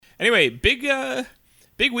Anyway, big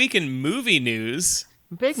week in movie news.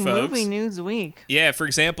 Big folks. movie news week. Yeah, for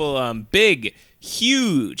example, big,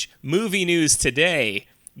 huge movie news today.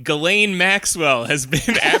 Ghislaine Maxwell has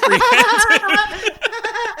been apprehended.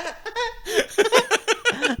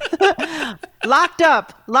 Locked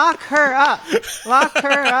up. Lock her up. Lock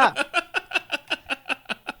her up.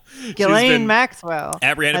 Ghislaine Maxwell.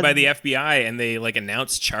 Apprehended by the FBI, and they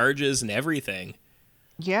announced charges and everything.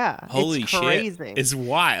 Yeah. Holy it's crazy. shit. It's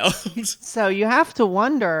wild. So you have to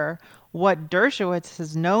wonder what Dershowitz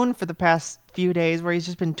has known for the past few days, where he's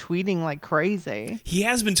just been tweeting like crazy. He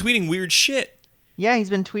has been tweeting weird shit. Yeah,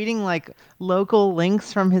 he's been tweeting local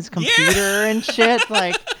links from his computer and shit.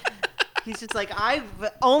 He's just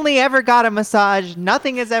I've only ever got a massage.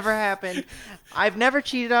 Nothing has ever happened. I've never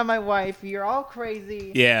cheated on my wife. You're all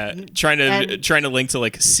crazy. Yeah, trying to link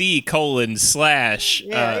to C:/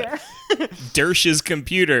 Dersh's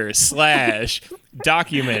computer /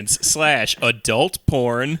 documents / adult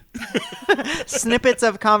porn. Snippets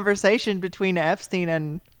of conversation between Epstein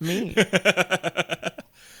and me.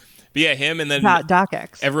 But yeah, him and then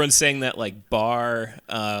DocX. Everyone's saying that Barr.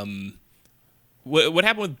 What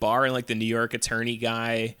happened with Barr and the New York attorney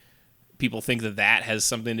guy? People think that has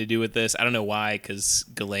something to do with this. I don't know why, because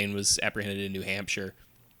Ghislaine was apprehended in New Hampshire.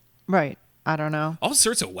 Right. I don't know. All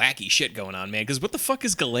sorts of wacky shit going on, man. Because what the fuck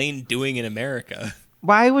is Ghislaine doing in America?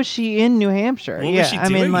 Why was she in New Hampshire? What was she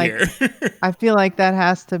doing here? I feel like that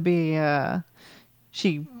has to be.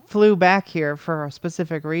 She flew back here for a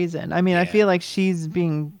specific reason. I mean, I feel like she's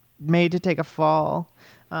being made to take a fall.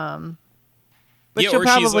 But she'll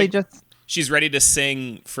probably she's ready to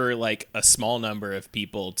sing for a small number of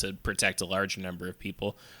people to protect a larger number of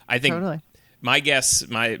people. I think totally. My guess,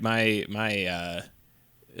 my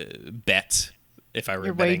bet, if I were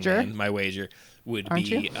Your betting wager? man, my wager would Aren't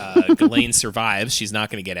be Ghislaine survives. She's not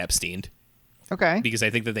going to get Epstein. Okay. Because I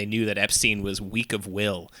think that they knew that Epstein was weak of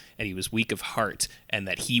will and he was weak of heart, and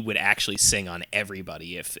that he would actually sing on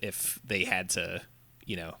everybody if they had to,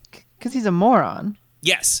 Because he's a moron.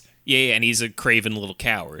 Yes. Yeah, and he's a craven little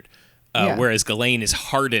coward. Whereas Ghislaine is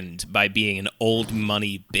hardened by being an old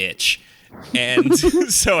money bitch. And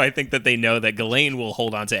so I think that they know that Ghislaine will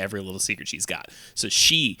hold on to every little secret she's got. So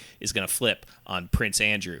she is going to flip on Prince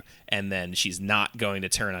Andrew, and then she's not going to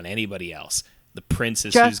turn on anybody else. The prince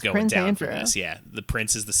is who's going Prince down Andrew. for this. Yeah, the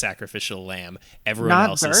prince is the sacrificial lamb. Everyone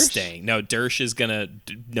else is staying. No, Dersh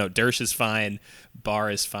is fine.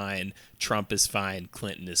 Barr is fine. Trump is fine.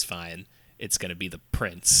 Clinton is fine. It's going to be the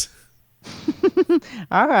prince.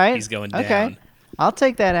 All right. He's going down. Okay. I'll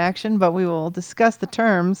take that action, but we will discuss the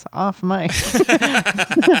terms off mic.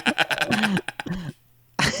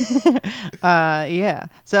 Yeah.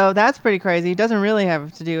 So that's pretty crazy. It doesn't really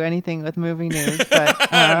have to do anything with movie news, but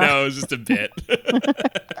no, it was just a bit.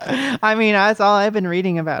 I mean, that's all I've been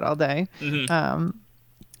reading about all day. Mm-hmm.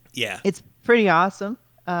 Yeah. It's pretty awesome.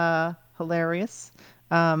 Hilarious.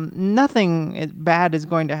 Nothing bad is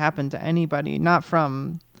going to happen to anybody, not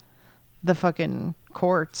from the fucking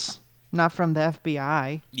courts, not from the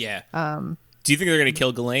FBI. Yeah. Do you think they're going to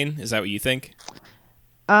kill Ghislaine? Is that what you think?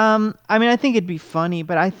 I mean, I think it'd be funny,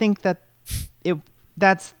 but I think that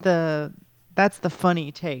that's the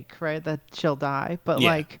funny take, right? That she'll die. But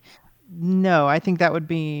no, I think that would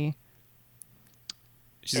be.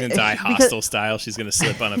 She's going to die hostile style. She's going to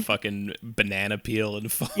slip on a fucking banana peel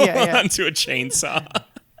and fall onto a chainsaw.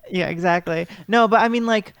 Yeah, exactly. No, but I mean,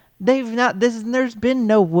 there's been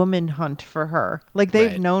no woman hunt for her.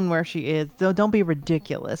 They've known where she is. So don't be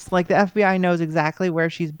ridiculous. The FBI knows exactly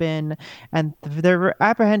where she's been, and they're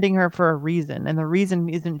apprehending her for a reason. And the reason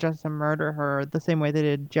isn't just to murder her the same way they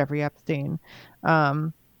did Jeffrey Epstein. I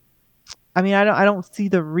mean, I don't see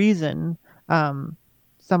the reason.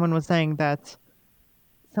 Someone was saying that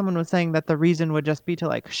the reason would just be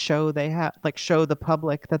to show the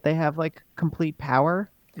public that they have complete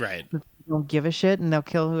power. Right. They don't give a shit and they'll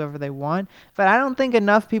kill whoever they want. But I don't think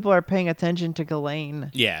enough people are paying attention to Ghislaine.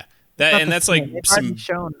 Yeah. That's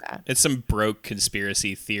shown that. It's some broke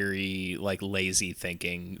conspiracy theory, lazy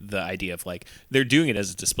thinking. The idea of they're doing it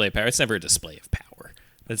as a display of power. It's never a display of power.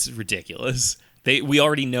 That's ridiculous. We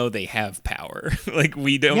already know they have power.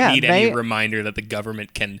 We don't need any reminder that the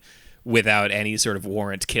government can, without any sort of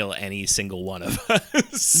warrant, kill any single one of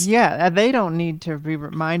us. Yeah, they don't need to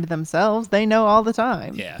remind themselves. They know all the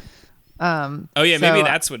time. Yeah. Maybe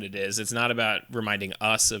that's what it is. It's not about reminding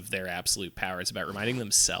us of their absolute power. It's about reminding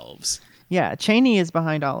themselves. Yeah, Cheney is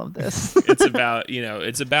behind all of this. It's about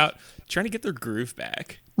trying to get their groove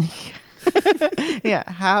back.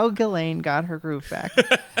 Yeah, how Ghislaine got her groove back.